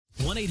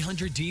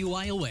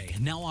1-800-DUIOA,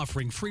 now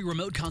offering free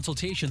remote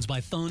consultations by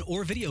phone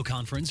or video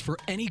conference for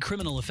any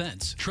criminal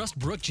offense. Trust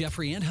Brooke,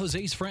 Jeffrey, and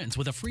Jose's friends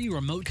with a free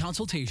remote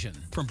consultation.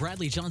 From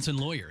Bradley Johnson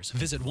Lawyers,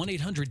 visit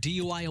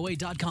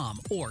 1-800-DUIOA.com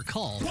or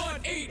call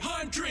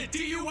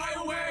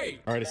 1-800-DUIOA.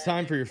 All right, it's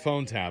time for your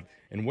phone tap.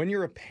 And when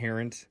you're a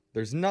parent,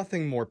 there's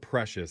nothing more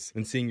precious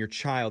than seeing your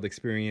child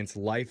experience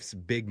life's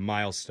big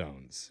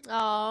milestones.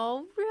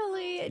 Oh,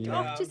 really?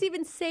 Yeah. Oh, just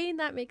even saying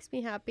that makes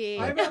me happy.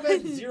 I've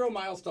had 0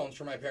 milestones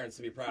for my parents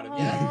to be proud of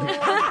yet.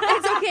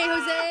 It's okay,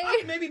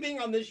 Jose. Maybe being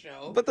on this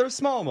show. But there's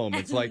small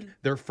moments like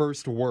their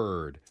first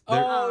word,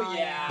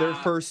 their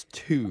first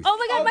tooth. Oh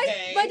my God,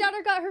 Okay. my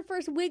daughter got her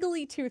first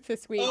wiggly tooth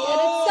this week, and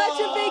it's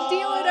such a big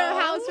deal in our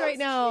house right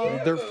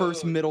now. Their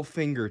first middle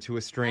finger to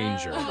a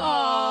stranger. Did she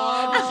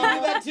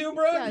do that too, Brooke?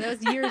 Yeah, that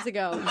was years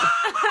ago.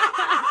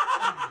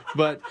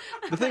 But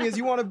the thing is,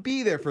 you want to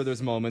be there for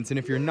those moments, and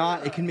if you're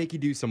not, it can make you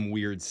do some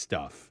weird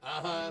stuff.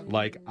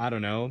 Like, I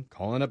don't know,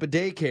 calling up a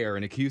daycare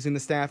and accusing the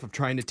staff of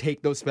trying to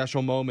take those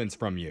special moments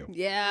from you.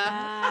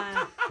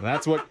 Yeah.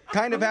 That's what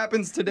kind of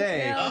happens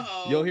today.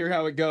 You'll hear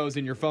how it goes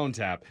in your phone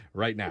tap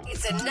right now.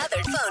 It's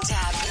another phone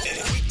tap.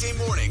 Weekday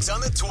mornings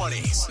on the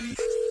 20s.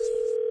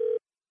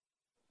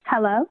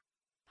 Hello,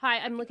 Hi,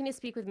 I'm looking to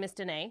speak with Miss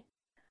Danae.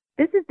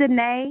 this is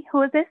Danae.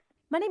 Who is this?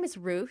 My name is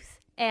Ruth,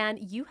 and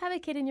you have a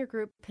kid in your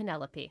group,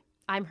 Penelope.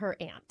 I'm her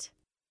aunt.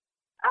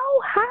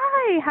 Oh,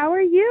 hi. How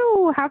are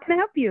you? How can I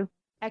help you?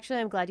 Actually,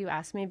 I'm glad you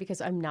asked me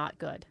because I'm not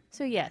good.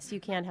 So yes,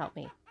 you can help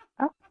me.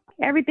 Oh,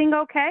 everything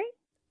okay?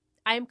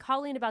 I am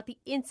calling about the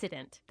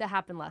incident that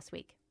happened last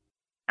week.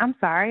 I'm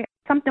sorry.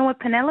 Something with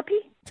Penelope?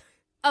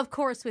 Of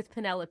course, with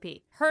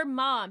Penelope. Her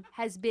mom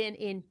has been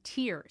in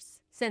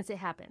tears since it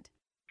happened.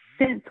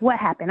 Since what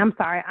happened? I'm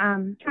sorry.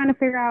 I'm trying to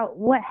figure out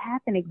what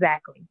happened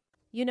exactly.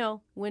 You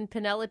know, when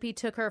Penelope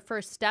took her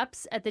first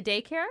steps at the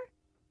daycare?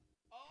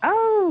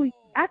 Oh,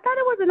 I thought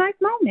it was a nice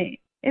moment.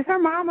 Is her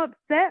mom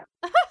upset?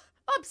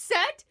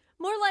 Upset?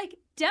 More like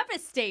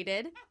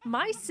devastated.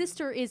 My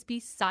sister is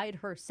beside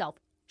herself.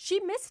 She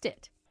missed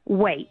it.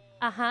 Wait,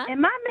 Uh-huh.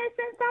 am I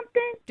missing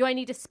something? Do I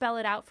need to spell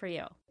it out for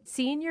you?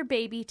 Seeing your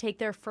baby take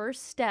their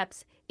first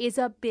steps is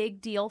a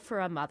big deal for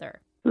a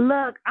mother.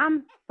 Look,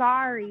 I'm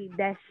sorry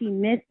that she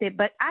missed it,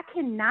 but I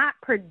cannot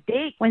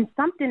predict when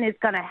something is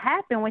going to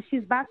happen when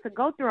she's about to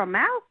go through a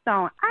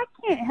milestone. I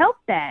can't help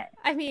that.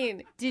 I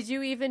mean, did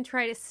you even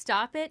try to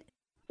stop it?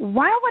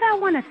 Why would I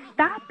want to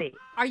stop it?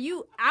 Are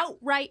you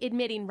outright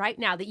admitting right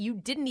now that you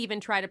didn't even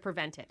try to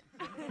prevent it?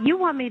 You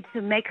want me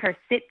to make her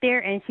sit there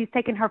and she's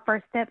taking her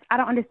first steps? I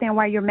don't understand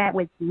why you're mad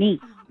with me.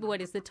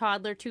 What, is the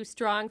toddler too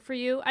strong for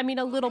you? I mean,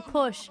 a little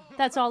push.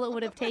 That's all it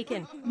would have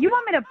taken. You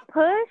want me to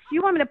push?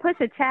 You want me to push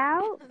a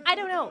child? I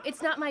don't know.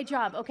 It's not my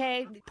job,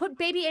 okay? Put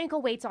baby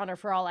ankle weights on her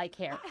for all I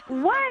care.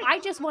 What? I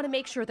just want to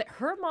make sure that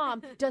her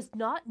mom does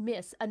not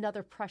miss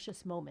another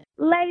precious moment.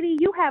 Lady,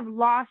 you have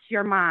lost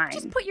your mind.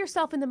 Just put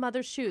yourself in the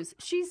mother's shoes.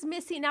 She's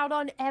missing out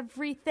on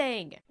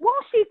everything.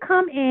 Won't she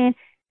come in,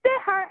 sit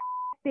her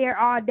there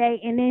all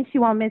day, and then she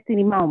won't miss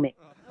any moment?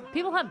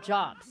 People have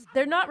jobs.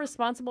 They're not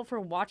responsible for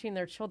watching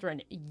their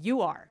children.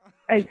 You are.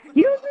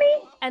 Excuse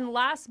me? And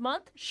last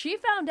month, she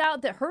found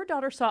out that her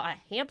daughter saw a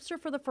hamster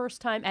for the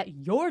first time at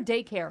your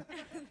daycare.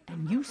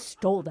 And you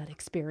stole that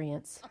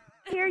experience.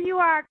 Here you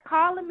are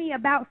calling me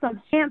about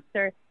some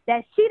hamster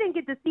that she didn't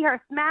get to see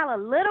her smile a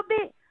little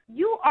bit.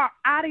 You are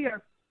out of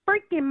your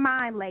freaking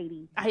mind,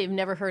 lady. I have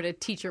never heard a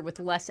teacher with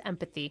less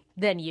empathy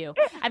than you.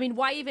 I mean,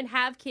 why even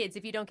have kids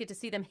if you don't get to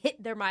see them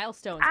hit their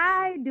milestones?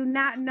 I do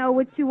not know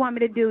what you want me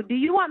to do. Do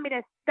you want me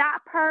to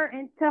stop her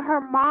until her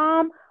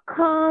mom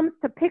comes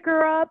to pick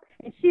her up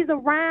and she's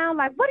around?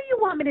 Like, what do you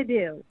want me to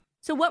do?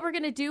 So what we're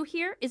going to do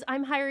here is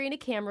I'm hiring a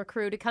camera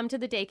crew to come to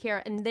the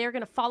daycare, and they're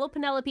going to follow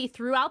Penelope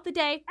throughout the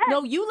day.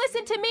 No, you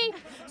listen to me,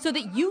 so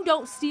that you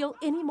don't steal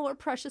any more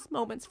precious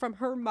moments from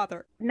her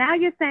mother. Now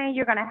you're saying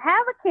you're going to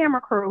have a camera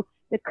crew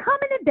to come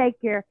in the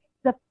daycare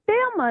to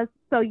film us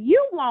so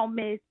you won't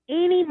miss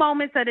any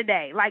moments of the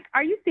day. Like,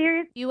 are you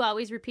serious? You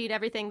always repeat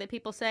everything that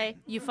people say.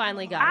 You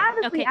finally got it.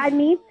 Honestly, Okay. I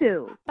need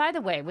to. By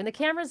the way, when the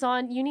camera's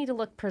on, you need to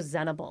look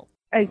presentable.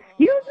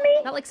 Excuse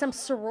me? Not like some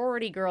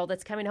sorority girl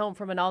that's coming home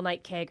from an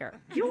all-night kegger.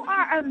 You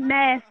are a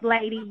mess,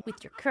 lady.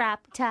 With your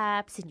crop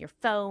tops and your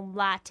foam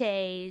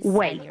lattes.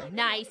 Wait. And your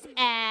nice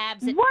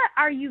abs. And What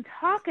are you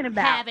talking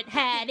about? haven't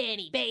had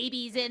any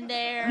babies in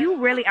there. You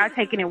really are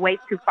taking it way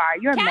too far.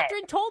 You're a mess.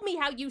 Catherine told me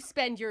how you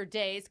spend your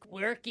days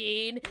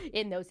working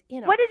in those,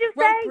 What did you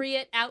say?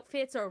 appropriate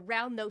outfits or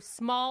around those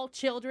small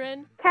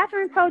children.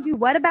 Catherine told you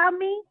what about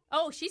me?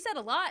 Oh, she said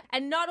a lot.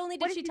 And not only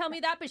What did did she you tell me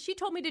that, but she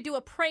told me to do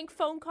a prank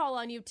phone call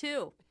on you,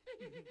 too.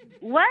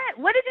 What?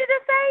 What did you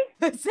just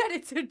say? I said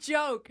it's a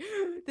joke.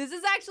 This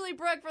is actually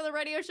Brooke for the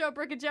radio show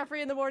Brooke and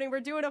Jeffrey in the Morning. We're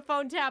doing a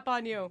phone tap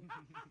on you.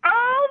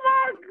 Oh,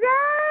 my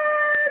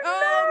God.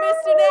 Oh,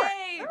 Mr.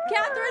 Nate.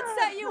 Catherine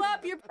set you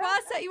up. Your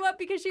boss set you up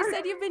because she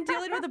said you've been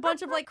dealing with a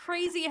bunch of like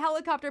crazy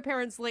helicopter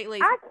parents lately.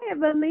 I can't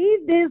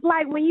believe this.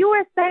 Like, when you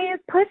were saying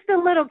push the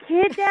little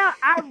kid down,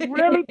 I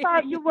really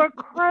thought you were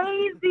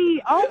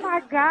crazy. Oh,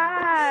 my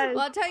God.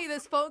 Well, I'll tell you,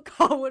 this phone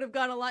call would have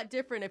gone a lot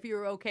different if you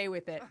were okay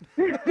with it.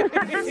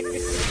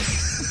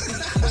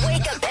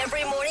 Wake up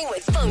every morning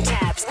with phone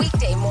taps.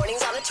 Weekday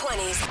mornings on the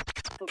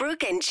 20s.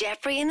 Brooke and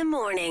Jeffrey in the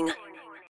morning.